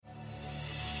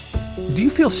Do you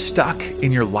feel stuck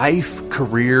in your life,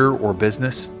 career, or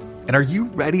business? And are you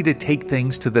ready to take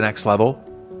things to the next level?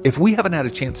 If we haven't had a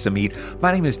chance to meet,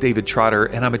 my name is David Trotter,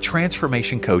 and I'm a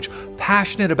transformation coach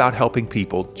passionate about helping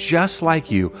people just like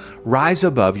you rise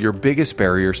above your biggest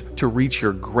barriers to reach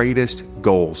your greatest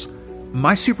goals.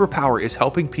 My superpower is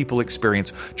helping people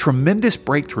experience tremendous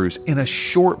breakthroughs in a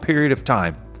short period of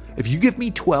time. If you give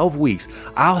me 12 weeks,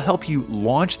 I'll help you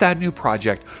launch that new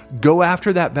project, go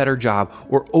after that better job,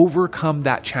 or overcome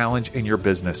that challenge in your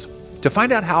business. To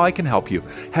find out how I can help you,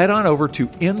 head on over to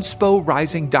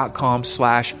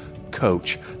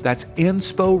insporising.com/coach. That's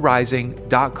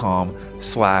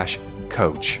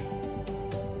insporising.com/coach.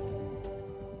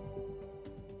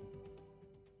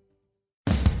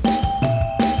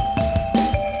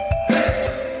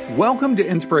 Welcome to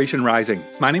Inspiration Rising.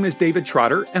 My name is David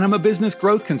Trotter, and I'm a business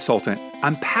growth consultant.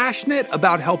 I'm passionate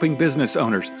about helping business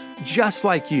owners, just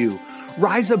like you,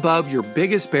 rise above your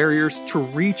biggest barriers to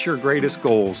reach your greatest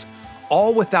goals,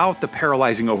 all without the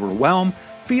paralyzing overwhelm,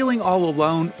 feeling all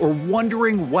alone, or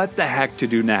wondering what the heck to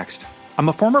do next. I'm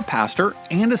a former pastor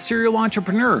and a serial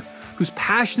entrepreneur who's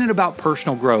passionate about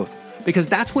personal growth because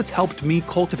that's what's helped me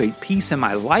cultivate peace in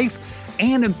my life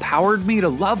and empowered me to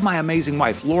love my amazing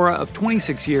wife, Laura, of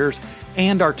 26 years,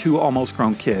 and our 2 almost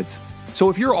grown kids. So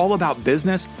if you're all about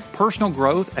business, personal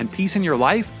growth, and peace in your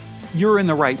life, you're in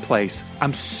the right place.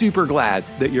 I'm super glad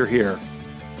that you're here.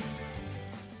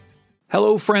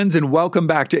 Hello, friends, and welcome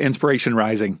back to Inspiration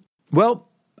Rising. Well,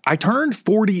 I turned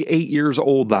 48 years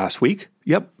old last week.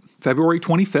 Yep, February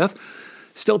 25th.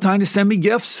 Still time to send me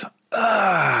gifts?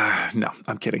 No,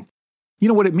 I'm kidding. You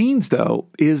know what it means, though,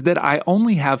 is that I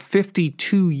only have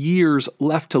 52 years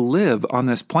left to live on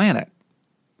this planet.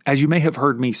 As you may have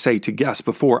heard me say to guests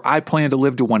before, I plan to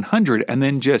live to 100 and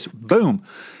then just, boom,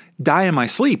 die in my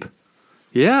sleep.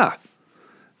 Yeah.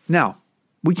 Now,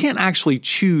 we can't actually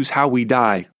choose how we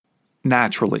die.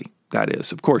 Naturally, that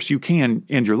is. Of course, you can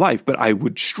end your life, but I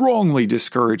would strongly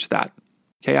discourage that.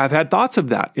 Okay, I've had thoughts of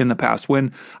that in the past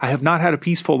when I have not had a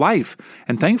peaceful life,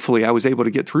 and thankfully I was able to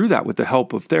get through that with the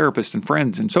help of therapists and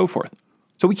friends and so forth.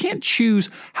 So we can't choose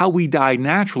how we die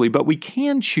naturally, but we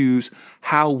can choose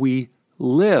how we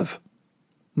live.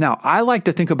 Now, I like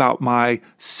to think about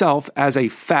myself as a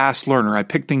fast learner. I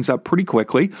pick things up pretty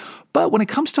quickly, but when it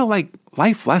comes to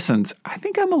life lessons, I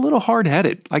think I'm a little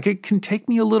hard-headed. It can take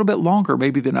me a little bit longer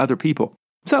maybe than other people.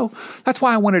 So that's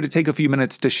why I wanted to take a few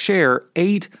minutes to share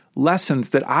 8 lessons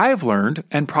that I've learned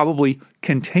and probably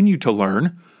continue to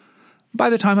learn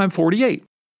by the time I'm 48.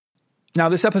 Now,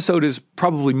 this episode is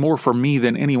probably more for me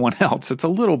than anyone else. It's a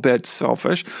little bit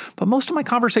selfish, but most of my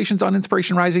conversations on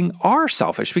Inspiration Rising are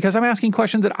selfish because I'm asking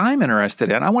questions that I'm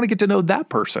interested in. I want to get to know that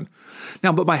person.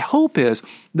 Now, but my hope is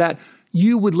that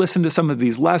you would listen to some of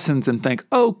these lessons and think,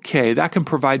 okay, that can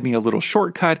provide me a little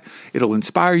shortcut. It'll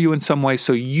inspire you in some way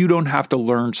so you don't have to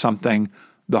learn something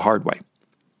the hard way.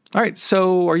 All right,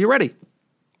 so are you ready?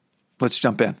 Let's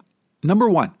jump in. Number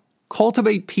 1,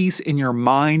 cultivate peace in your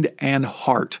mind and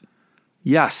heart.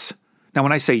 Yes. Now,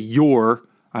 when I say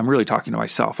I'm really talking to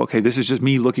myself. Okay, this is just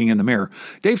me looking in the mirror.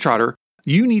 Dave Trotter,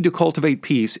 you need to cultivate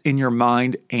peace in your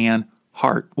mind and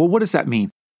heart. Well, what does that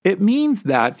mean? It means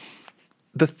that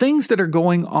the things that are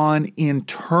going on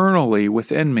internally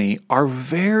within me are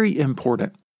very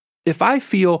important. If I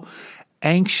feel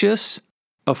anxious,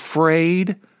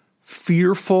 afraid,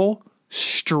 fearful,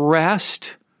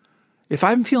 stressed, if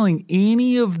I'm feeling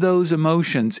any of those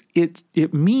emotions,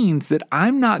 it means that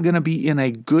I'm not going to be in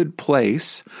a good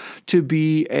place to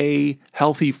be a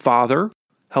healthy father,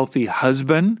 healthy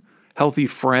husband, healthy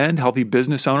friend, healthy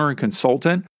business owner and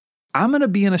consultant. I'm going to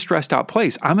be in a stressed out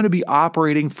place. I'm going to be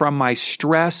operating from my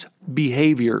stress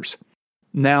behaviors.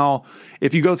 Now,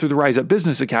 if you go through the Rise Up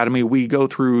Business Academy, we go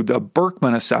through the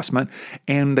Birkman assessment,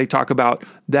 and they talk about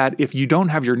that if you don't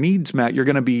have your needs met, you're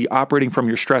going to be operating from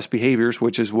your stress behaviors,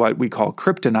 which is what we call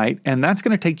kryptonite, and that's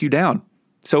going to take you down.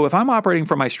 So if I'm operating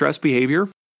from my stress behavior,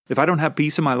 if I don't have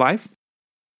peace in my life,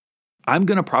 I'm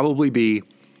going to probably be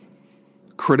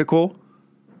critical,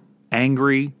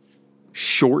 angry,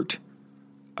 short,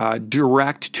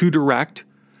 too direct,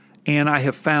 and I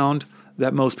have found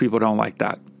that most people don't like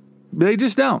that. They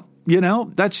just don't.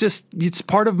 It's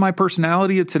part of my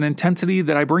personality. It's an intensity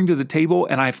that I bring to the table.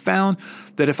 And I found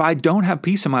that if I don't have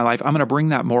peace in my life, I'm going to bring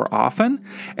that more often.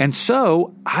 And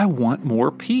so I want more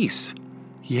peace.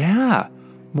 Yeah,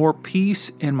 more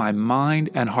peace in my mind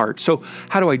and heart. So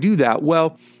how do I do that?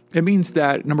 Well, it means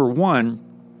that, number 1,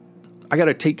 I got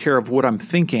to take care of what I'm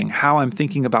thinking, how I'm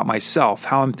thinking about myself,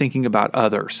 how I'm thinking about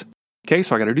others. Okay,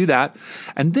 so I got to do that.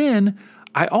 And then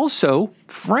I also,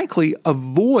 frankly,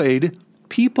 avoid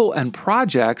people and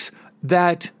projects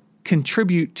that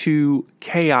contribute to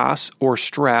chaos or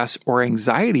stress or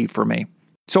anxiety for me.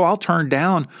 So I'll turn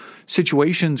down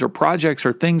situations or projects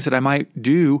or things that I might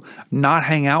do, not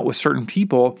hang out with certain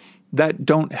people that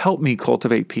don't help me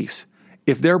cultivate peace.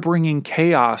 If they're bringing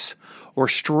chaos or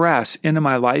stress into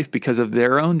my life because of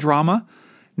their own drama,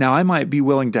 now I might be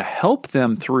willing to help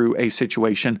them through a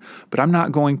situation, but I'm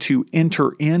not going to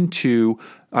enter into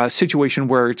a situation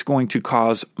where it's going to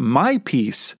cause my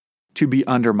peace to be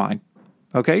undermined.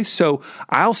 Okay, so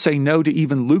I'll say no to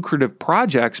even lucrative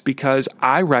projects because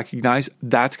I recognize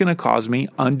that's going to cause me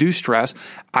undue stress.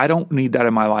 I don't need that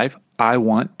in my life. I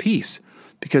want peace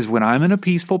because when I'm in a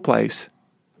peaceful place,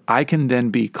 I can then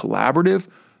be collaborative,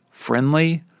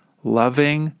 friendly,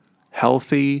 loving,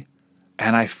 healthy,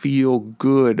 and I feel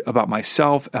good about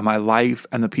myself and my life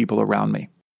and the people around me.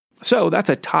 So that's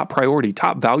a top priority,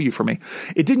 top value for me.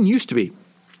 It didn't used to be.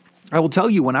 I will tell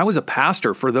you, when I was a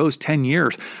pastor for those 10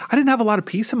 years, I didn't have a lot of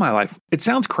peace in my life. It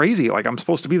sounds crazy, like I'm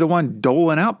supposed to be the one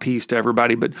doling out peace to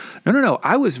everybody, but no.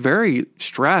 I was very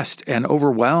stressed and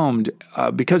overwhelmed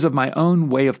because of my own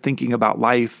way of thinking about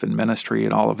life and ministry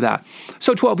and all of that.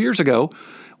 So 12 years ago,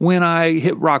 when I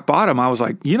hit rock bottom, I was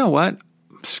like, you know what?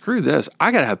 Screw this.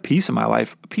 I got to have peace in my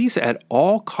life. Peace at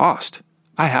all cost.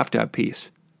 I have to have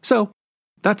peace. So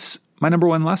that's my number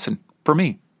one lesson for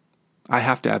me. I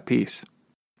have to have peace.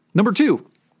 Number 2,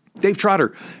 Dave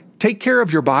Trotter, take care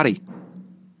of your body.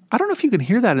 I don't know if you can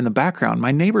hear that in the background.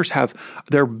 My neighbors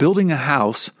they're building a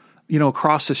house,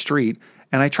 across the street,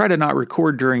 and I try to not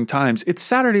record during times. It's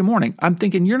Saturday morning. I'm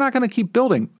thinking, you're not going to keep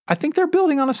building. I think they're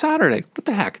building on a Saturday. What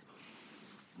the heck?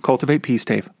 Cultivate peace,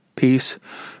 Dave. Peace,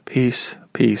 peace,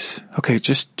 peace. Okay,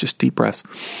 just deep breaths.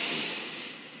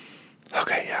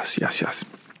 Okay, yes.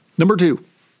 Number 2,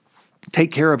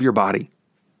 take care of your body.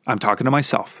 I'm talking to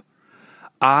myself.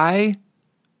 I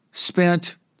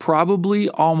spent probably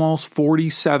almost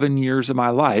 47 years of my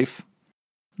life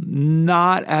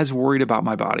not as worried about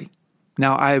my body.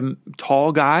 Now, I'm a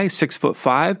tall guy,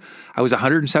 6'5". I was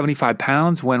 175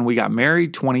 pounds when we got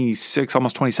married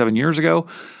almost 27 years ago.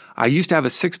 I used to have a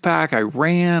six-pack. I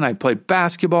ran, I played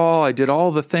basketball, I did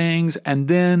all the things, and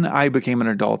then I became an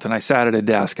adult and I sat at a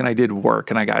desk and I did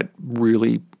work and I got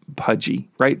really pudgy,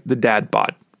 right? The dad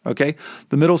bod. Okay,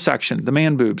 the middle section, the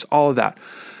man boobs, all of that.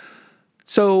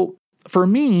 So for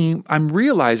me, I'm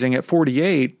realizing at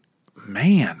 48,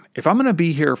 man, if I'm going to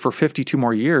be here for 52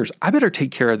 more years, I better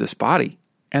take care of this body.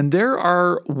 And there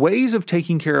are ways of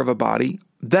taking care of a body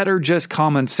that are just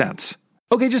common sense.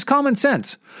 Okay, just common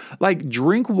sense. Like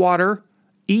drink water,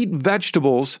 eat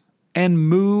vegetables, and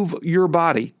move your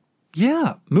body.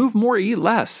 Yeah, move more, eat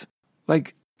less.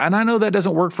 And I know that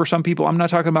doesn't work for some people. I'm not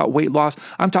talking about weight loss.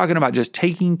 I'm talking about just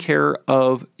taking care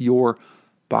of your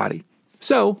body.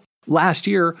 So last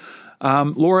year,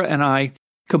 Laura and I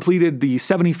completed the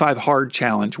 75 Hard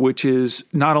Challenge, which is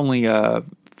not only a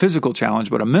physical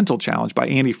challenge, but a mental challenge by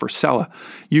Andy Frisella.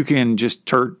 You can just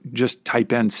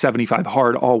type in 75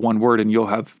 Hard, all one word, and you'll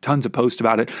have tons of posts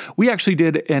about it. We actually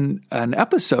did an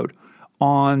episode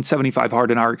on 75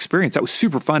 Hard in our experience. That was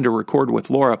super fun to record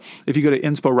with Laura. If you go to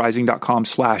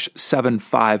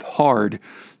insporising.com/75hard,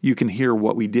 you can hear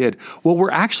what we did. Well,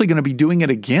 we're actually going to be doing it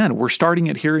again. We're starting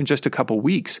it here in just a couple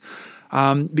weeks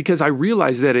because I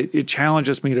realized that it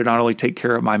challenges me to not only take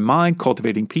care of my mind,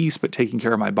 cultivating peace, but taking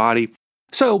care of my body.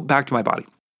 So back to my body.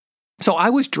 So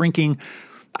I was drinking,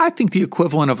 I think the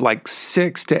equivalent of like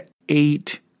 6 to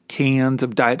 8 cans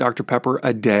of Diet Dr. Pepper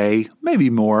a day, maybe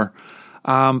more.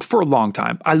 For a long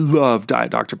time. I love Diet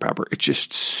Dr. Pepper. It's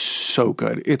just so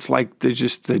good. It's like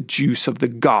just the juice of the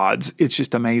gods. It's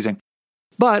just amazing.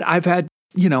 But I've had,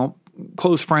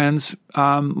 close friends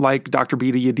like Dr.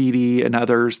 Bita Yedidi and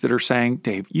others that are saying,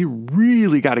 Dave, you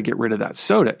really got to get rid of that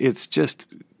soda. It's just,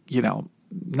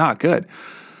 not good.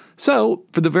 So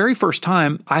for the very first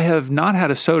time, I have not had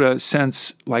a soda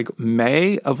since like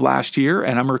May of last year,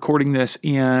 and I'm recording this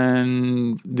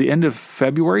in the end of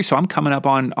February, so I'm coming up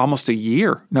on almost a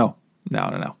year. No.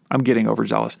 I'm getting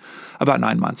overzealous. About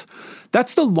 9 months.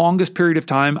 That's the longest period of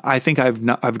time I think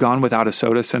I've gone without a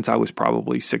soda since I was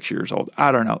probably 6 years old.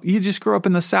 I don't know. You just grew up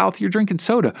in the South, you're drinking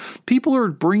soda. People are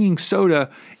bringing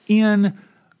soda in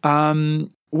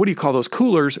what do you call those,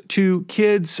 coolers to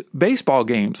kids' baseball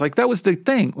games. Like that was the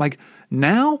thing. Like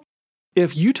now,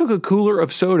 if you took a cooler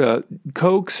of soda,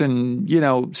 Cokes and,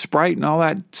 Sprite and all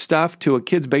that stuff to a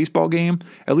kid's baseball game,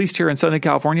 at least here in Southern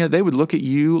California, they would look at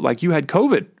you like you had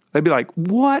COVID. They'd be like,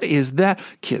 what is that?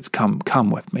 Kids, come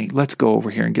with me. Let's go over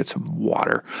here and get some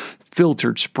water,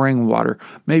 filtered spring water,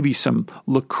 maybe some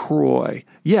LaCroix.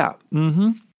 Yeah.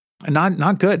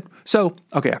 Not good. So,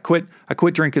 okay, I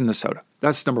quit drinking the soda.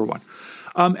 That's number 1.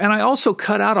 And I also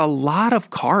cut out a lot of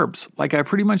carbs. Like I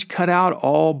pretty much cut out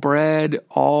all bread,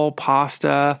 all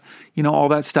pasta, all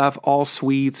that stuff, all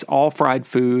sweets, all fried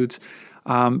foods,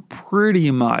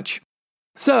 pretty much.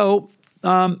 So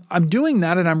I'm doing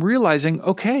that and I'm realizing,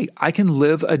 okay, I can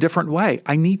live a different way.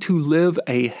 I need to live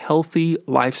a healthy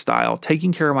lifestyle,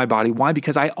 taking care of my body. Why?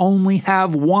 Because I only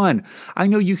have one. I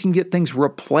know you can get things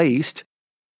replaced,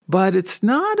 but it's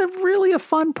not really a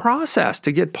fun process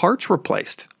to get parts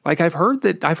replaced. Like I've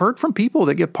heard from people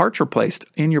that get parts replaced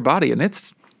in your body, and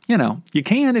it's, you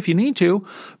can if you need to,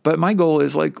 but my goal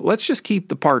is like, let's just keep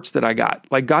the parts that I got.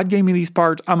 Like God gave me these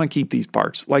parts, I'm going to keep these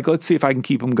parts. Like, let's see if I can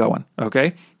keep them going,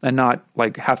 okay? And not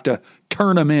like have to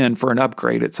turn them in for an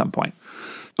upgrade at some point.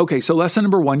 Okay, so lesson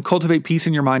number 1, cultivate peace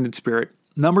in your mind and spirit.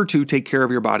 Number 2, take care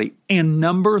of your body. And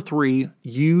number 3,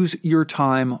 use your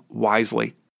time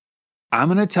wisely. I'm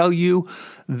going to tell you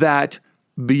that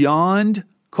beyond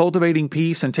cultivating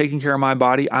peace and taking care of my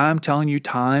body, I'm telling you,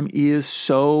 time is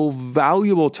so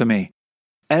valuable to me.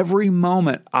 Every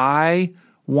moment I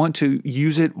want to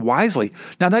use it wisely.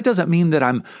 Now, that doesn't mean that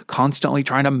I'm constantly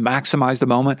trying to maximize the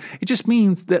moment. It just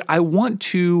means that I want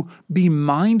to be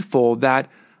mindful that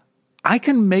I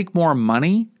can make more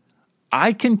money,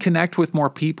 I can connect with more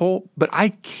people, but I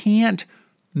can't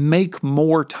make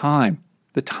more time.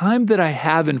 The time that I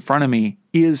have in front of me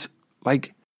is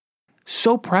like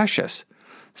so precious.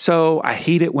 So I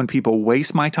hate it when people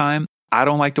waste my time. I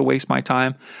don't like to waste my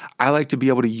time. I like to be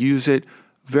able to use it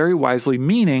very wisely,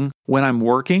 meaning when I'm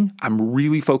working, I'm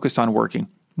really focused on working.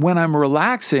 When I'm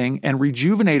relaxing and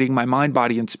rejuvenating my mind,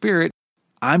 body, and spirit,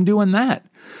 I'm doing that.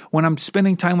 When I'm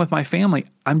spending time with my family,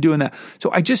 I'm doing that. So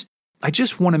I just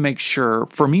want to make sure,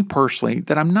 for me personally,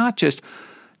 that I'm not just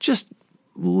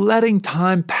letting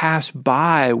time pass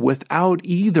by without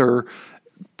either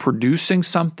producing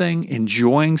something,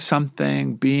 enjoying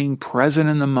something, being present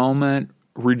in the moment,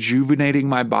 rejuvenating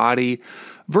my body,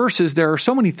 versus there are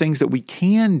so many things that we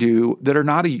can do that are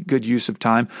not a good use of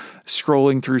time,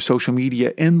 scrolling through social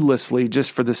media endlessly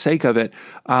just for the sake of it,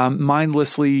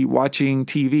 mindlessly watching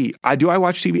TV. I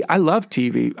watch TV. I love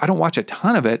TV. I don't watch a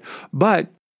ton of it, but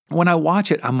when I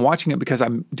watch it, I'm watching it because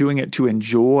I'm doing it to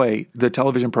enjoy the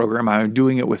television program. I'm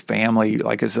doing it with family,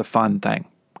 like it's a fun thing.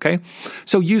 Okay.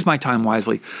 So use my time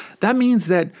wisely. That means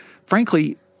that,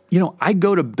 frankly, I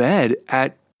go to bed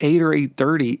at 8 or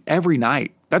 8:30 every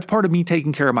night. That's part of me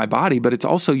taking care of my body, but it's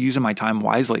also using my time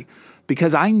wisely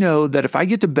because I know that if I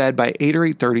get to bed by 8 or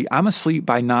 8:30, I'm asleep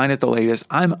by 9 at the latest.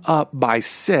 I'm up by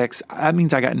 6. That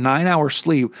means I got 9 hours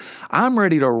sleep. I'm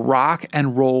ready to rock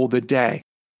and roll the day.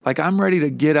 Like I'm ready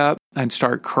to get up and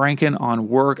start cranking on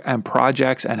work and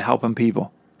projects and helping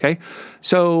people. Okay.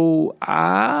 So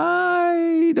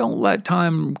I don't let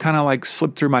time kind of like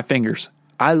slip through my fingers.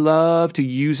 I love to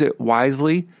use it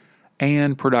wisely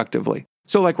and productively.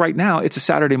 So like right now, it's a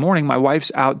Saturday morning. My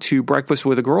wife's out to breakfast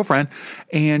with a girlfriend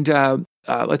and,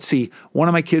 let's see, one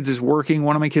of my kids is working,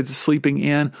 one of my kids is sleeping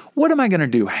in. What am I going to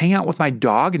do? Hang out with my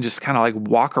dog and just kind of like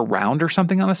walk around or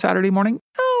something on a Saturday morning?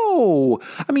 No.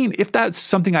 I mean, if that's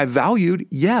something I valued,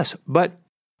 yes, but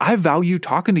I value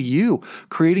talking to you,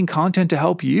 creating content to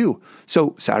help you.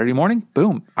 So Saturday morning,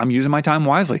 boom, I'm using my time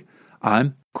wisely.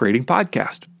 I'm creating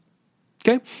podcast.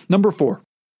 Okay. Number 4,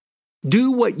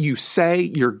 do what you say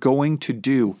you're going to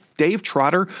do. Dave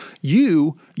Trotter,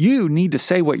 you need to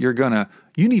say what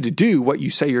you need to do what you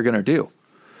say you're going to do.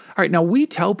 All right. Now we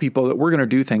tell people that we're going to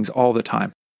do things all the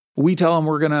time. We tell them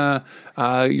we're going to,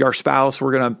 our spouse,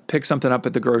 we're going to pick something up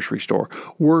at the grocery store.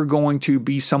 We're going to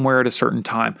be somewhere at a certain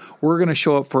time. We're going to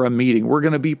show up for a meeting. We're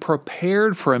going to be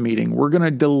prepared for a meeting. We're going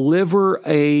to deliver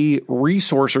a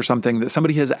resource or something that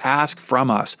somebody has asked from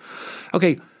us.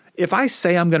 Okay, if I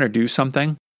say I'm going to do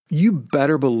something, you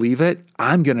better believe it,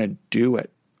 I'm going to do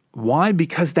it. Why?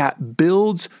 Because that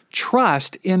builds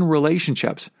trust in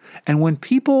relationships. And when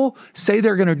people say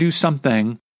they're going to do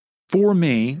something for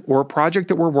me or a project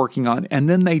that we're working on, and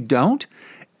then they don't,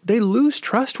 they lose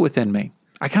trust within me.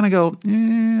 I kind of go,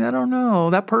 I don't know.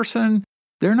 That person,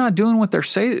 they're not doing what they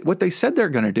said they're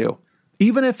going to do.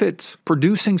 Even if it's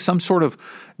producing some sort of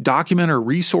document or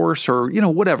resource or,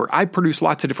 whatever. I produce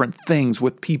lots of different things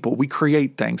with people. We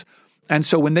create things. And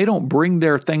so when they don't bring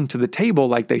their thing to the table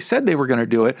like they said they were going to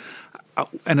do it,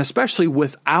 and especially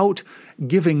without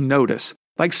giving notice.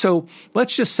 Like, so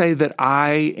let's just say that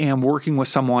I am working with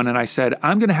someone and I said,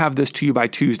 I'm going to have this to you by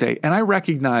Tuesday. And I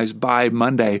recognize by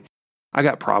Monday, I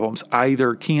got problems. I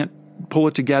either can't pull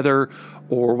it together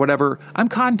or whatever. I'm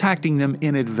contacting them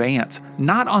in advance,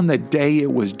 not on the day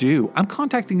it was due. I'm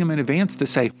contacting them in advance to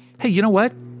say, hey, you know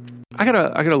what? I got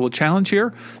a little challenge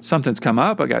here. Something's come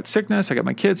up. I got sickness. I got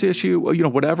my kids' issue,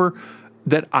 whatever,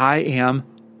 that I am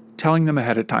telling them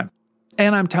ahead of time.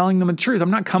 And I'm telling them the truth.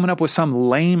 I'm not coming up with some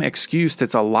lame excuse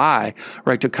that's a lie,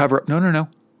 right, to cover up. No.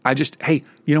 I just, hey,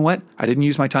 you know what? I didn't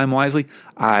use my time wisely.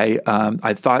 I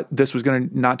thought this was going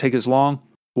to not take as long.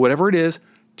 Whatever it is,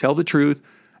 tell the truth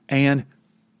and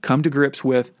come to grips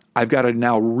with, I've got to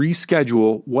now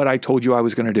reschedule what I told you I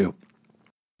was going to do.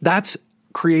 That's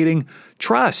creating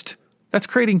trust. That's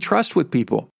creating trust with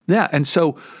people. Yeah. And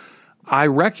so I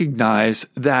recognize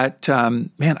that,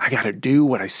 I got to do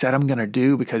what I said I'm going to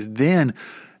do, because then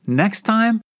next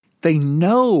time they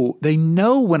know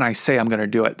when I say I'm going to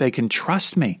do it, they can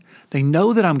trust me. They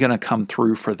know that I'm going to come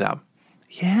through for them.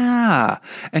 Yeah.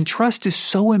 And trust is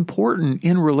so important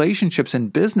in relationships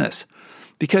and business,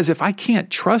 because if I can't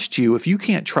trust you, if you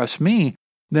can't trust me,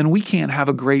 then we can't have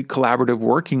a great collaborative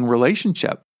working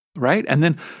relationship, right? And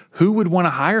then who would want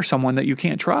to hire someone that you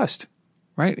can't trust?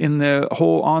 Right? In the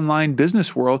whole online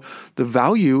business world, the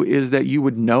value is that you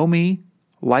would know me,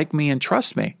 like me, and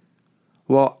trust me.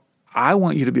 Well, I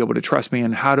want you to be able to trust me.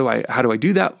 And how do I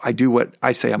do that? I do what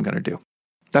I say I'm going to do.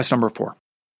 That's number 4.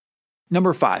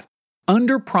 Number 5,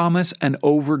 under promise and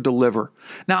over deliver.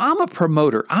 Now, I'm a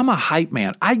promoter. I'm a hype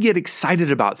man. I get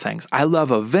excited about things. I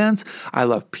love events. I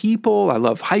love people. I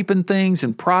love hyping things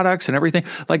and products and everything.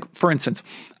 Like, for instance,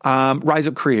 Rise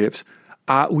Up Creatives.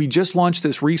 We just launched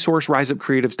this resource,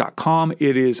 riseupcreatives.com.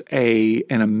 It is an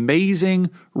amazing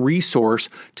resource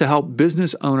to help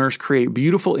business owners create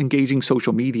beautiful, engaging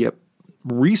social media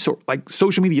resource, like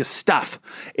social media stuff,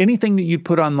 anything that you'd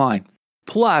put online.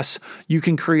 Plus, you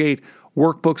can create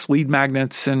workbooks, lead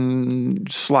magnets,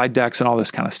 and slide decks and all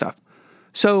this kind of stuff.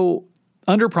 So,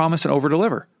 under promise and over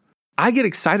deliver. I get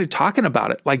excited talking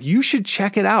about it. Like, you should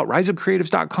check it out,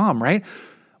 riseupcreatives.com, right?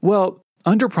 Well,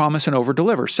 under promise and over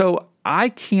deliver. So I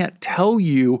can't tell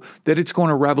you that it's going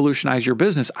to revolutionize your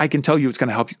business. I can tell you it's going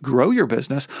to help you grow your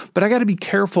business, but I got to be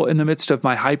careful in the midst of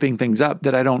my hyping things up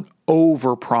that I don't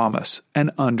over promise and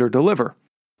under deliver.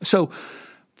 So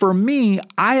for me,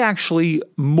 I actually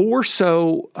more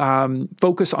so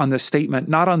focus on this statement,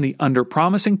 not on the under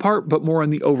promising part, but more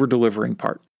on the over delivering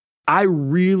part. I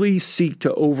really seek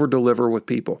to over deliver with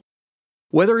people.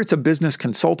 Whether it's a business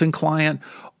consulting client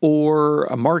or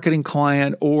a marketing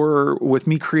client, or with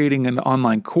me creating an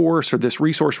online course or this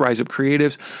resource, Rise Up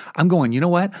Creatives, I'm going, you know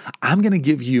what? I'm going to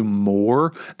give you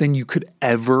more than you could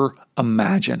ever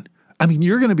imagine. I mean,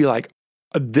 you're going to be like,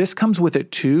 this comes with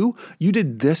it too. You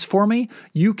did this for me.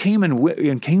 You came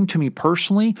and came to me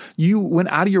personally. You went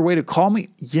out of your way to call me.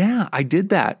 Yeah, I did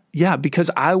that. Yeah, because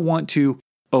I want to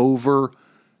over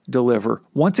deliver.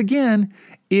 Once again,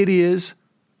 it is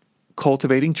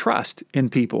cultivating trust in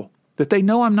people, that they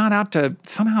know I'm not out to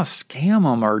somehow scam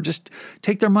them or just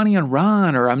take their money and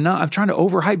run, or I'm trying to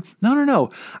overhype.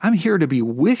 No. I'm here to be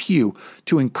with you,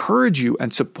 to encourage you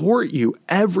and support you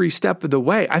every step of the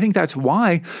way. I think that's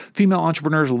why female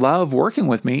entrepreneurs love working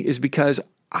with me, is because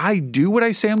I do what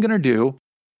I say I'm going to do,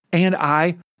 and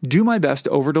I do my best to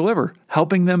over deliver,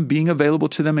 helping them, being available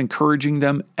to them, encouraging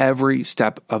them every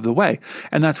step of the way.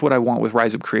 And that's what I want with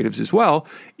Rise Up Creatives as well,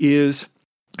 is,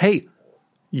 hey,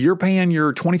 you're paying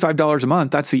your $25 a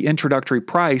month. That's the introductory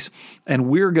price. And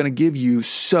we're going to give you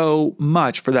so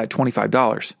much for that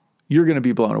 $25. You're going to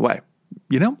be blown away.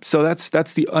 So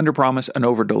that's the under promise and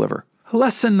over deliver.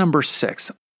 Lesson number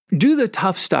 6, do the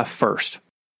tough stuff first.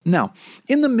 Now,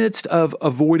 in the midst of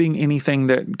avoiding anything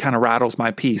that kind of rattles my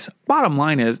peace, bottom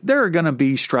line is there are going to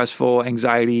be stressful,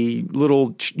 anxiety,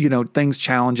 little, things,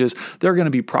 challenges. There are going to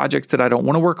be projects that I don't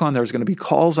want to work on. There's going to be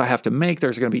calls I have to make.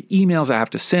 There's going to be emails I have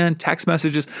to send, text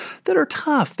messages that are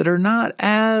tough, that are not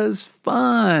as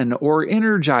fun or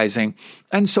energizing.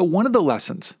 And so one of the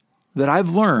lessons that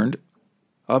I've learned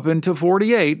up into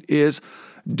 48 is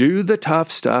do the tough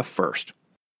stuff first.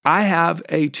 I have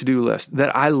a to-do list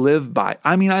that I live by.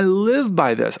 I live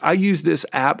by this. I use this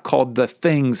app called the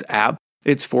Things app.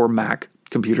 It's for Mac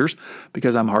computers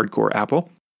because I'm hardcore Apple.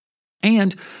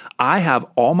 And I have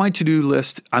all my to-do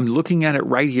list. I'm looking at it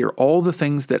right here, all the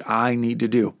things that I need to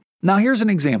do. Now, here's an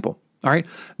example. All right.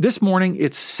 This morning,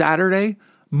 it's Saturday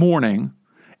morning,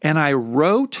 and I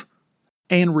wrote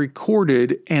and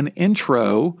recorded an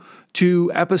intro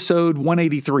to episode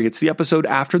 183. It's the episode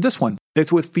after this one.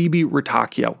 It's with Phoebe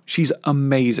Ritacchio. She's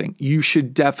amazing. You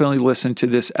should definitely listen to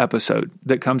this episode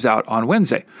that comes out on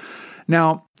Wednesday.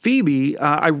 Now, Phoebe,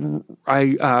 I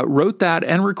wrote that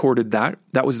and recorded that.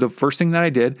 That was the first thing that I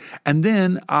did. And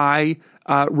then I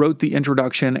wrote the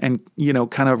introduction and,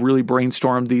 kind of really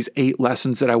brainstormed these 8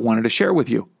 lessons that I wanted to share with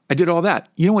you. I did all that.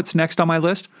 You know what's next on my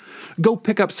list? Go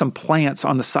pick up some plants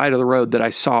on the side of the road that I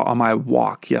saw on my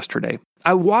walk yesterday.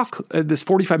 I walk this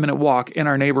 45-minute walk in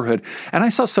our neighborhood, and I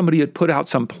saw somebody had put out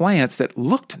some plants that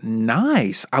looked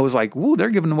nice. I was like, "Whoa, they're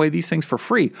giving away these things for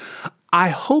free." I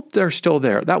hope they're still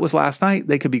there. That was last night.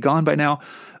 They could be gone by now.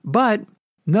 But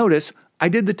notice, I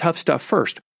did the tough stuff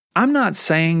first. I'm not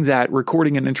saying that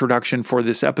recording an introduction for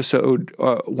this episode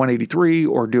 183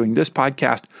 or doing this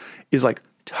podcast is like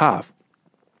tough.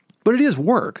 But it is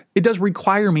work. It does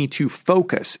require me to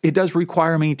focus. It does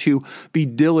require me to be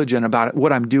diligent about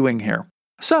what I'm doing here.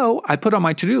 So I put on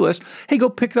my to-do list, hey, go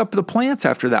pick up the plants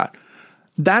after that.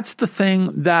 That's the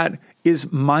thing that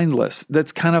is mindless.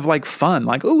 That's kind of like fun.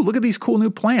 Like, oh, look at these cool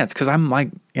new plants, because I'm like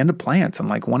into plants. I'm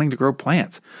like wanting to grow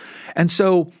plants. And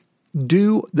so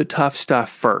do the tough stuff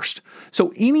first.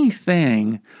 So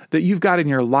anything that you've got in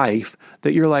your life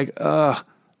that you're like,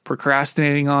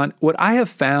 procrastinating on, what I have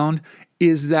found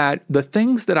is that the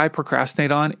things that I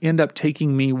procrastinate on end up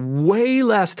taking me way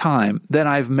less time than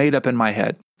I've made up in my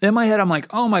head. In my head, I'm like,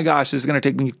 oh my gosh, this is going to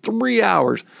take me 3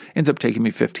 hours. Ends up taking me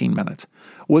 15 minutes.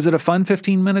 Was it a fun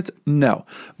 15 minutes? No,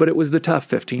 but it was the tough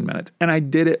 15 minutes. And I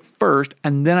did it first,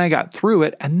 and then I got through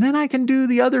it, and then I can do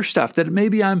the other stuff that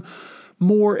maybe I'm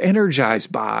more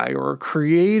energized by, or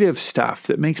creative stuff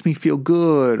that makes me feel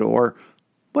good, or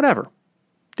whatever.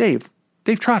 Dave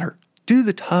Trotter, do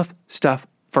the tough stuff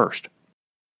first.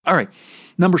 All right,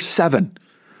 number 7.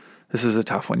 This is a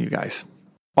tough one, you guys.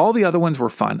 All the other ones were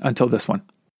fun until this one.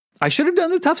 I should have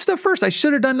done the tough stuff first. I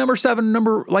should have done number 7,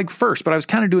 first, but I was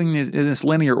kind of doing this in this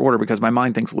linear order because my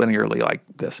mind thinks linearly like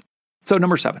this. So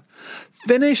number 7,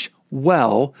 finish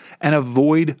well and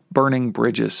avoid burning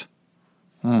bridges.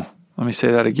 Let me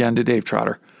say that again to Dave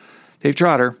Trotter. Dave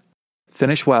Trotter,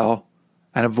 finish well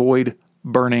and avoid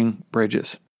burning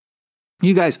bridges.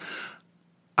 You guys,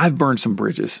 I've burned some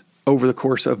bridges over the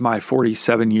course of my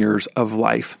 47 years of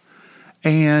life.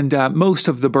 And most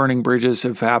of the burning bridges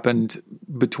have happened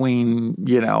between,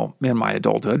 in my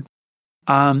adulthood.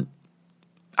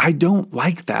 I don't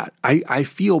like that. I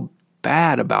feel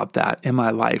bad about that in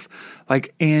my life.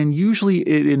 And usually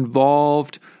it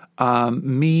involved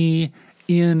me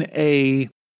in a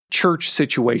church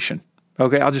situation.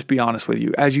 Okay, I'll just be honest with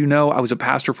you. As you know, I was a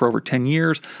pastor for over 10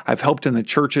 years. I've helped in the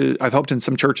churches. I've helped in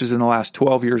some churches in the last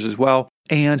 12 years as well.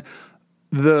 And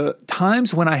the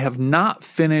times when I have not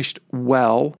finished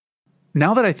well,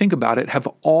 now that I think about it, have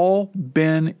all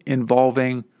been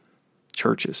involving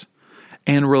churches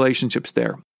and relationships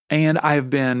there. And I've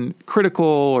been critical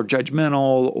or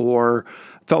judgmental or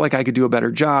felt like I could do a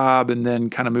better job and then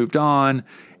kind of moved on.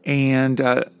 And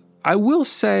I will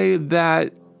say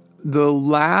that the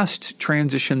last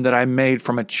transition that I made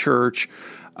from a church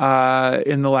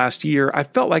in the last year, I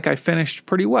felt like I finished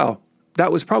pretty well.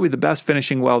 That was probably the best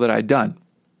finishing well that I'd done,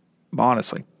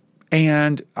 honestly.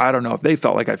 And I don't know if they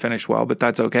felt like I finished well, but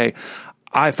that's okay.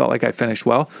 I felt like I finished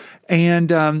well.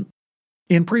 And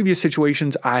in previous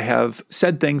situations, I have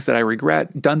said things that I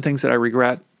regret, done things that I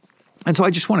regret. And so I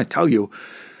just want to tell you,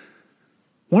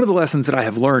 one of the lessons that I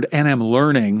have learned and am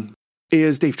learning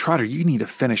is, Dave Trotter, you need to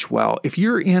finish well. If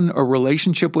you're in a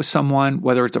relationship with someone,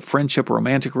 whether it's a friendship, a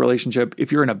romantic relationship,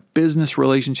 if you're in a business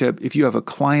relationship, if you have a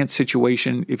client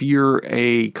situation, if you're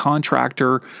a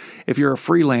contractor, if you're a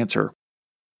freelancer,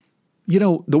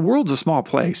 the world's a small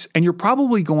place, and you're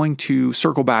probably going to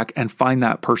circle back and find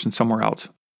that person somewhere else.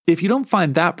 If you don't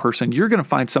find that person, you're going to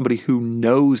find somebody who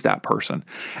knows that person.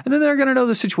 And then they're going to know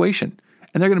the situation.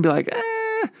 And they're going to be like,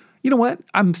 you know what?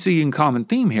 I'm seeing a common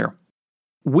theme here.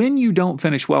 When you don't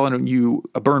finish well and you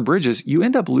burn bridges, you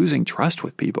end up losing trust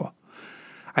with people.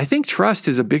 I think trust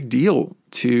is a big deal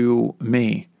to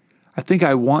me. I think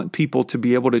I want people to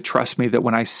be able to trust me that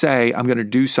when I say I'm going to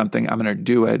do something, I'm going to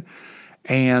do it.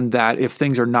 And that if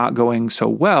things are not going so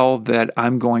well, that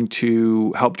I'm going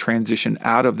to help transition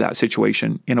out of that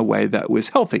situation in a way that was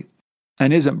healthy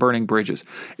and isn't burning bridges,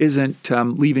 isn't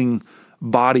leaving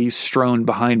bodies strewn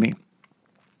behind me.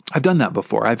 I've done that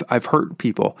before. I've hurt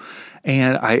people,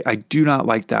 and I do not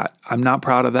like that. I'm not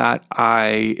proud of that.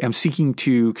 I am seeking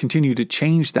to continue to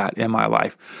change that in my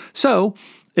life. So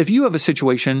if you have a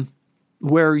situation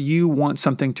where you want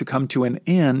something to come to an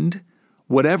end,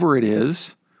 whatever it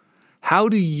is, how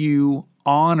do you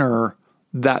honor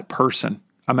that person?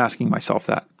 I'm asking myself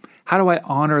that. How do I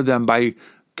honor them by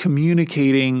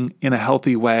communicating in a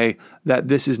healthy way that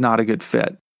this is not a good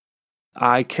fit?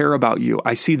 I care about you.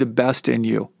 I see the best in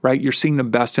you, right? You're seeing the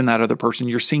best in that other person.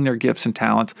 You're seeing their gifts and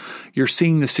talents. You're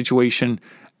seeing the situation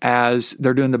as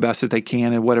they're doing the best that they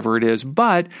can and whatever it is.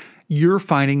 But you're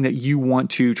finding that you want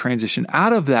to transition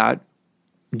out of that.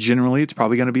 Generally, it's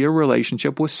probably going to be a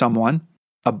relationship with someone,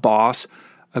 a boss,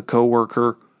 a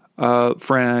coworker, a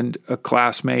friend, a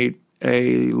classmate,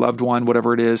 a loved one,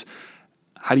 whatever it is.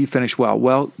 How do you finish well?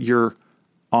 Well, you're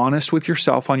honest with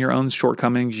yourself on your own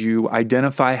shortcomings. You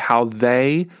identify how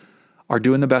they are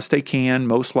doing the best they can.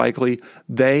 Most likely,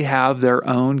 they have their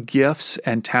own gifts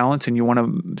and talents, and you want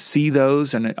to see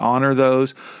those and honor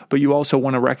those. But you also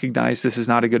want to recognize this is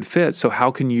not a good fit. So how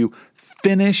can you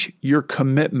finish your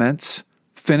commitments,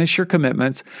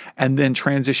 and then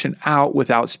transition out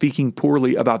without speaking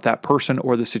poorly about that person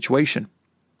or the situation?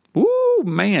 Ooh,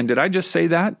 man, did I just say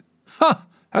that?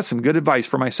 That's some good advice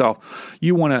for myself.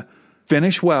 You want to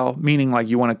finish well, meaning like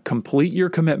you want to complete your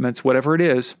commitments, whatever it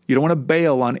is. You don't want to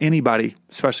bail on anybody,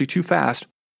 especially too fast.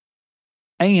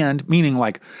 And meaning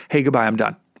like, hey, goodbye, I'm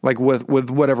done. Like with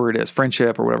whatever it is,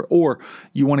 friendship or whatever. Or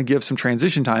you want to give some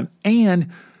transition time.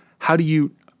 And how do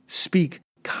you speak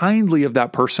kindly of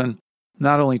that person,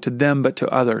 not only to them, but to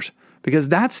others? Because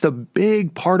that's the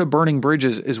big part of burning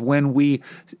bridges, is when we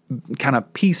kind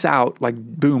of peace out, like,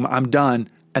 boom, I'm done.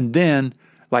 And then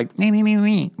like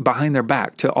behind their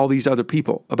back to all these other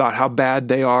people about how bad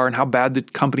they are and how bad the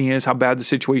company is, how bad the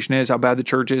situation is, how bad the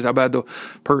church is, how bad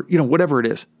whatever it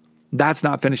is. That's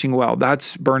not finishing well.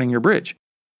 That's burning your bridge.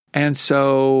 And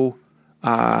so,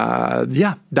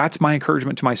 that's my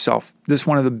encouragement to myself. This is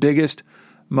one of the biggest,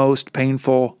 most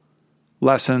painful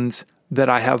lessons that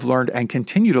I have learned and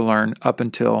continue to learn up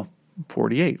until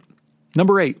 48.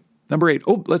 Number eight.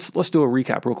 Oh, let's do a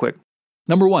recap real quick.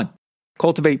 Number 1,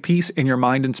 cultivate peace in your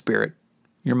mind and spirit,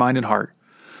 your mind and heart.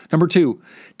 Number 2,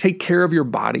 take care of your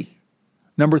body.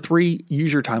 Number 3,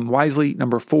 use your time wisely.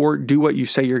 Number 4, do what you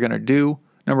say you're going to do.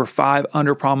 Number 5,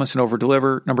 under promise and over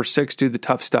deliver. Number 6, do the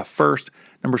tough stuff first.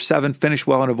 Number 7, finish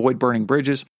well and avoid burning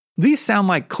bridges. These sound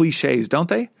like cliches, don't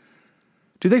they?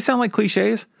 Do they sound like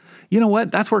cliches? You know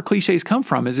what? That's where cliches come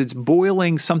from, is it's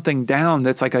boiling something down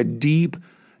that's like a deep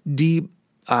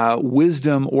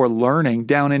wisdom or learning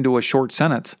down into a short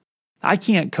sentence. I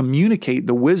can't communicate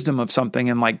the wisdom of something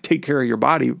and like take care of your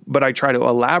body, but I try to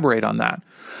elaborate on that,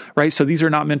 right? So these are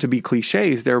not meant to be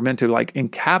cliches. They're meant to like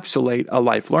encapsulate a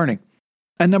life learning.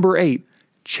 And number 8,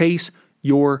 chase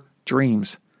your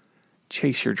dreams.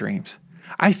 Chase your dreams.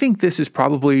 I think this is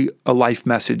probably a life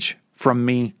message from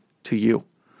me to you.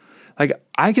 Like,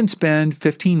 I can spend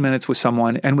 15 minutes with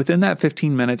someone, and within that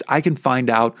 15 minutes, I can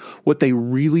find out what they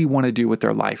really want to do with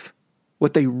their life.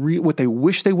 What they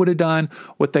wish they would have done,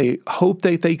 what they hope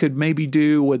that they could maybe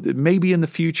do, what maybe in the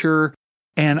future.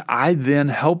 And I then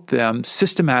help them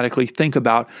systematically think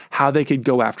about how they could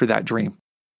go after that dream.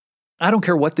 I don't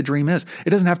care what the dream is.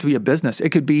 It doesn't have to be a business. It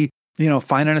could be,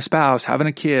 finding a spouse, having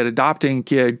a kid, adopting a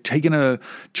kid, taking a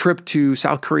trip to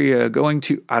South Korea, I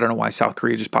don't know why South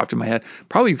Korea just popped in my head.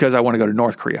 Probably because I want to go to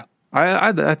North Korea.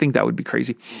 I think that would be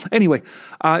crazy. Anyway,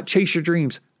 chase your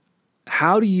dreams.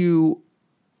 How do you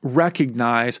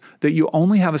recognize that you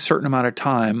only have a certain amount of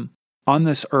time on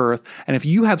this earth? And if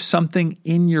you have something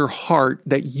in your heart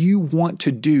that you want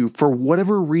to do for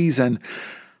whatever reason,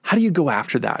 how do you go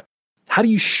after that? How do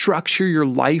you structure your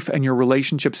life and your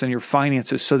relationships and your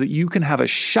finances so that you can have a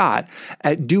shot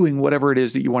at doing whatever it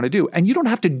is that you want to do? And you don't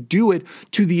have to do it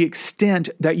to the extent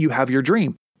that you have your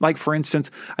dream. Like, for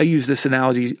instance, I use this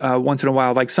analogy once in a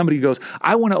while. Like, somebody goes,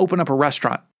 I want to open up a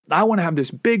restaurant. I want to have this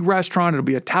big restaurant. It'll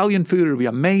be Italian food. It'll be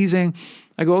amazing.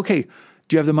 I go, okay,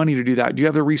 do you have the money to do that? Do you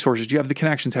have the resources? Do you have the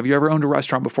connections? Have you ever owned a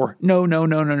restaurant before? No.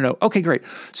 Okay, great.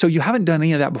 So you haven't done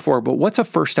any of that before, but what's a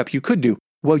first step you could do?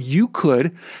 Well, you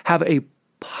could have a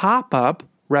pop-up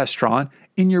restaurant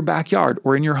in your backyard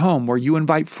or in your home where you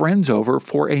invite friends over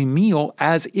for a meal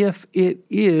as if it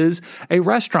is a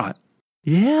restaurant.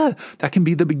 Yeah, that can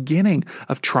be the beginning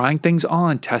of trying things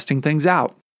on, testing things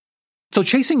out. So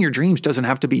chasing your dreams doesn't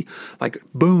have to be like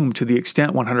boom to the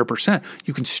extent 100%.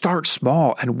 You can start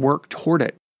small and work toward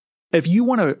it. If you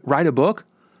want to write a book,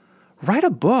 write a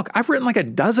book. I've written like a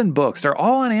dozen books. They're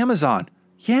all on Amazon.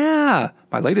 Yeah,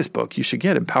 my latest book you should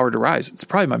get, Empowered to Rise. It's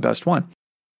probably my best one.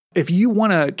 If you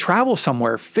want to travel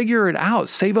somewhere, figure it out,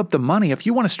 save up the money. If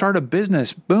you want to start a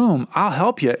business, boom, I'll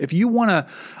help you. If you want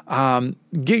to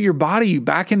get your body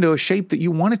back into a shape that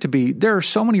you want it to be, there are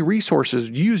so many resources.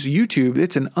 Use YouTube.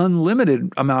 It's an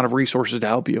unlimited amount of resources to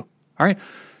help you. All right.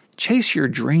 Chase your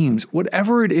dreams.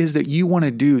 Whatever it is that you want to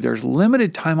do, there's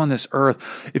limited time on this earth.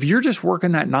 If you're just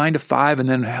working that 9 to 5 and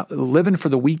then living for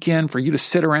the weekend for you to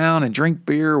sit around and drink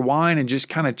beer, wine, and just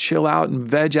kind of chill out and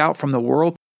veg out from the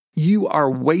world, you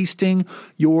are wasting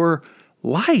your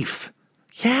life.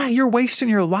 Yeah, you're wasting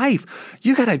your life.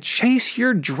 You got to chase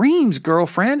your dreams,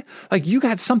 girlfriend. Like, you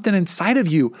got something inside of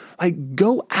you. Like,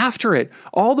 go after it.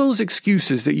 All those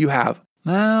excuses that you have.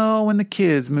 Oh, when the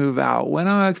kids move out, when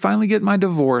I finally get my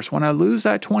divorce, when I lose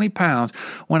that 20 pounds,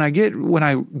 when I get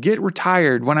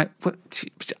retired,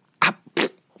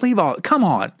 Come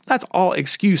on. That's all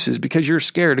excuses because you're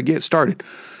scared to get started.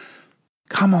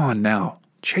 Come on now.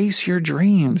 Chase your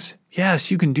dreams.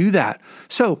 Yes, you can do that.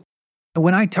 So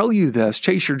when I tell you this,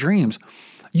 chase your dreams,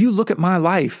 you look at my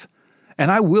life,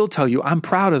 and I will tell you, I'm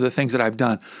proud of the things that I've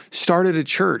done. Started a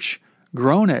church,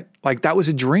 grown it, like that was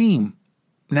a dream.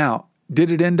 Now,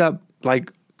 did it end up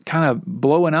like kind of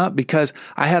blowing up because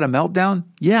I had a meltdown?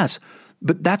 Yes,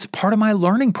 but that's part of my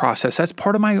learning process. That's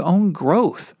part of my own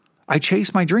growth. I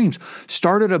chased my dreams,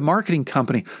 started a marketing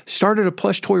company, started a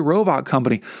plush toy robot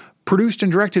company, produced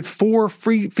and directed 4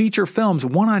 free feature films,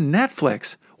 one on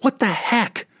Netflix. What the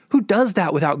heck? Who does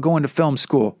that without going to film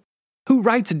school? Who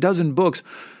writes a dozen books?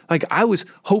 Like, I was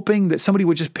hoping that somebody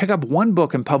would just pick up one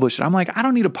book and publish it. I'm like, I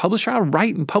don't need a publisher. I'll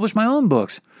write and publish my own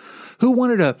books. Who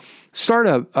wanted to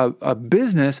start a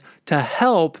business to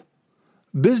help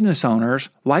business owners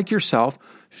like yourself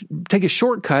take a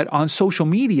shortcut on social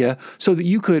media so that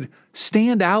you could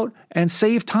stand out and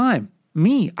save time?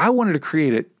 Me, I wanted to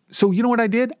create it. So you know what I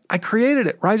did? I created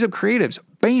it. Rise Up Creatives.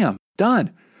 Bam,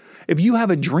 done. If you have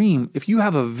a dream, if you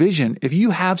have a vision, if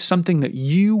you have something that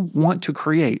you want to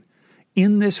create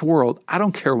in this world, I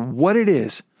don't care what it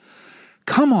is,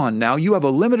 come on now, you have a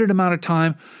limited amount of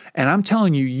time, and I'm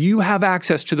telling you, you have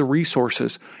access to the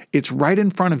resources. It's right in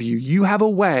front of you. You have a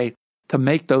way to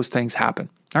make those things happen.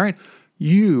 All right?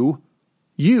 You,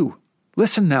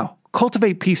 listen now,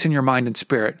 cultivate peace in your mind and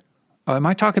spirit. Am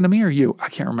I talking to me or you? I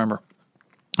can't remember.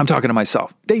 I'm talking to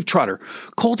myself. Dave Trotter,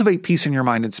 cultivate peace in your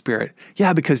mind and spirit.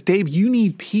 Yeah, because Dave, you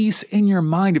need peace in your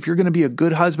mind if you're going to be a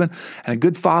good husband and a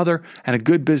good father and a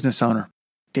good business owner.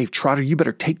 Dave Trotter, you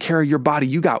better take care of your body.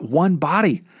 You got one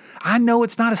body. I know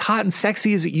it's not as hot and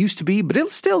sexy as it used to be, but it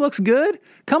still looks good.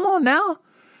 Come on now.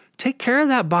 Take care of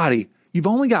that body. You've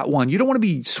only got one. You don't want to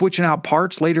be switching out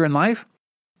parts later in life.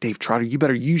 Dave Trotter, you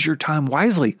better use your time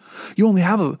wisely. You only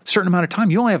have a certain amount of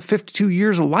time. You only have 52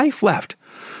 years of life left.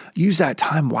 Use that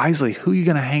time wisely. Who are you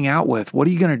going to hang out with? What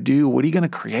are you going to do? What are you going to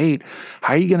create?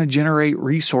 How are you going to generate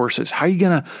resources? How are you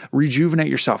going to rejuvenate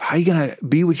yourself? How are you going to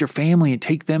be with your family and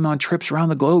take them on trips around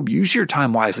the globe? Use your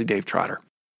time wisely, Dave Trotter.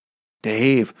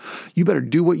 Dave, you better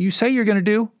do what you say you're going to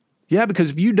do. Yeah,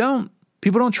 because if you don't,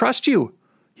 people don't trust you.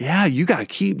 Yeah, you got to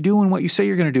keep doing what you say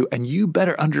you're going to do, and you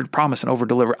better under promise and over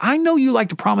deliver. I know you like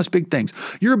to promise big things.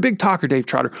 You're a big talker, Dave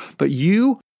Trotter, but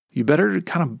you better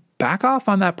kind of back off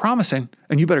on that promising,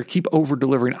 and you better keep over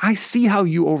delivering. I see how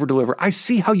you over deliver. I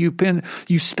see how you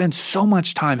spend so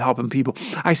much time helping people.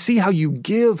 I see how you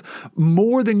give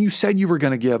more than you said you were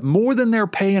going to give, more than they're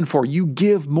paying for. You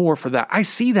give more for that. I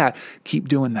see that. Keep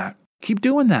doing that. Keep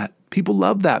doing that. People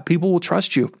love that. People will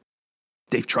trust you.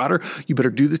 Dave Trotter, you better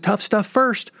do the tough stuff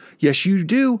first. Yes, you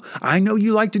do. I know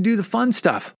you like to do the fun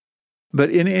stuff, but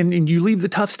and you leave the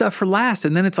tough stuff for last,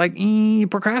 and then it's like, you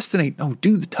procrastinate. No,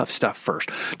 do the tough stuff first.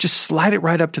 Just slide it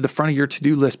right up to the front of your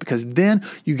to-do list, because then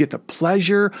you get the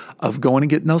pleasure of going and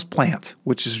getting those plants,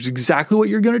 which is exactly what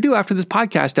you're going to do after this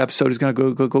podcast episode is going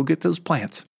to go get those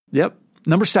plants. Yep.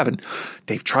 Number 7,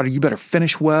 Dave Trotter, you better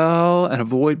finish well and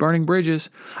avoid burning bridges.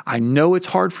 I know it's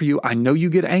hard for you. I know you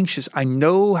get anxious. I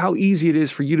know how easy it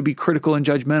is for you to be critical and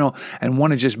judgmental and want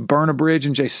to just burn a bridge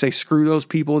and just say, screw those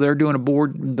people. They're doing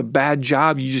the bad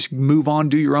job. You just move on,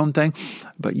 do your own thing.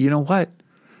 But you know what?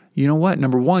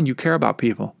 Number 1, you care about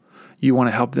people. You want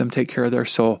to help them take care of their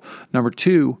soul. Number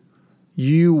 2,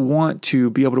 you want to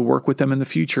be able to work with them in the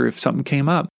future if something came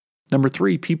up. Number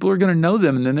 3, people are going to know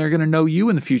them, and then they're going to know you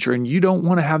in the future, and you don't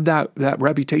want to have that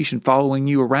reputation following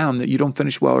you around that you don't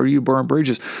finish well or you burn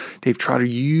bridges. Dave Trotter,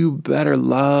 you better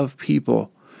love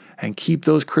people and keep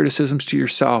those criticisms to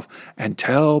yourself and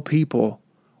tell people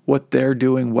what they're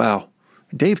doing well.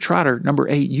 Dave Trotter, number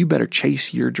 8, you better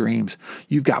chase your dreams.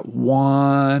 You've got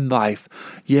one life.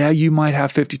 Yeah, you might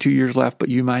have 52 years left, but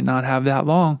you might not have that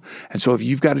long. And so if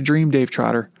you've got a dream, Dave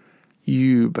Trotter,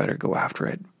 you better go after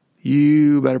it.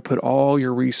 You better put all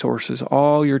your resources,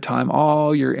 all your time,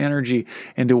 all your energy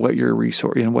into what your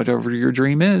resource and whatever your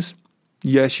dream is.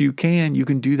 Yes, you can. You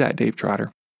can do that, Dave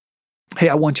Trotter. Hey,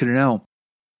 I want you to know,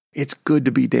 it's good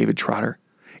to be David Trotter.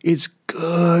 It's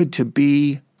good to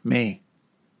be me.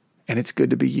 And it's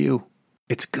good to be you.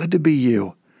 It's good to be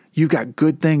you. You've got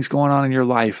good things going on in your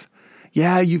life.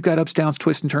 Yeah, you've got ups, downs,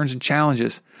 twists, and turns and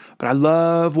challenges. But I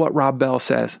love what Rob Bell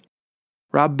says.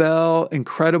 Rob Bell,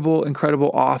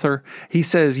 incredible author. He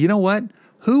says, you know what?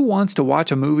 Who wants to watch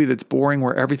a movie that's boring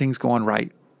where everything's going right?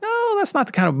 No, that's not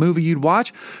the kind of movie you'd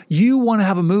watch. You want to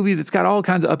have a movie that's got all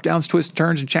kinds of up, downs, twists,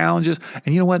 turns, and challenges.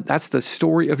 And you know what? That's the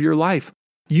story of your life.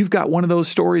 You've got one of those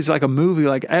stories like a movie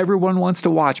like everyone wants to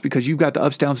watch because you've got the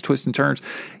ups, downs, twists, and turns.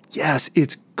 Yes,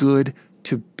 it's good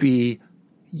to be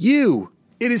you.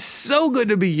 It is so good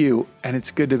to be you, and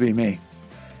it's good to be me.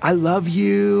 I love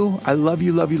you. I love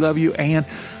you, love you, love you. And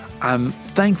I'm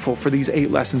thankful for these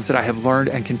 8 lessons that I have learned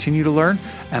and continue to learn.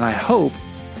 And I hope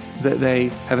that they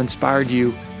have inspired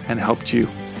you and helped you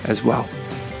as well.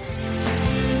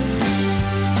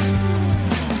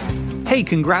 Hey,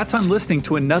 congrats on listening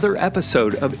to another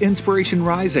episode of Inspiration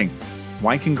Rising.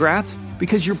 Why congrats?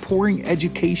 Because you're pouring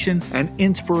education and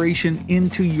inspiration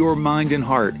into your mind and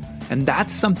heart. And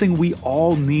that's something we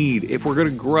all need if we're going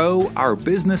to grow our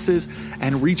businesses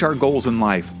and reach our goals in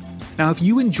life. Now, if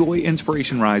you enjoy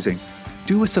Inspiration Rising,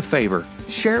 do us a favor,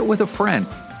 share it with a friend.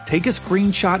 Take a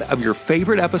screenshot of your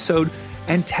favorite episode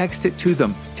and text it to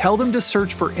them. Tell them to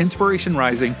search for Inspiration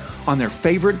Rising on their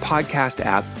favorite podcast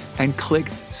app and click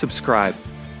subscribe.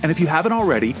 And if you haven't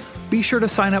already, be sure to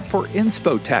sign up for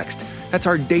Inspo Text. That's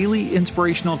our daily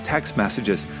inspirational text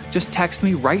messages. Just text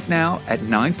me right now at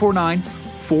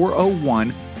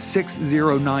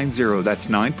 949-401-6090. That's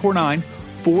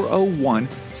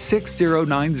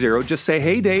 949-401-6090. Just say,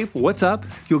 hey, Dave, what's up?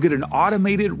 You'll get an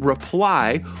automated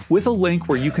reply with a link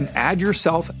where you can add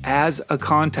yourself as a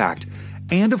contact.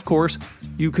 And of course,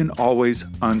 you can always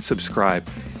unsubscribe.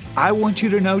 I want you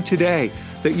to know today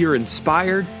that you're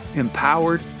inspired,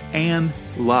 empowered, and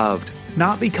loved.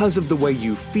 Not because of the way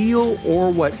you feel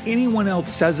or what anyone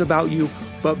else says about you,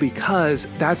 but because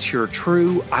that's your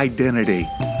true identity.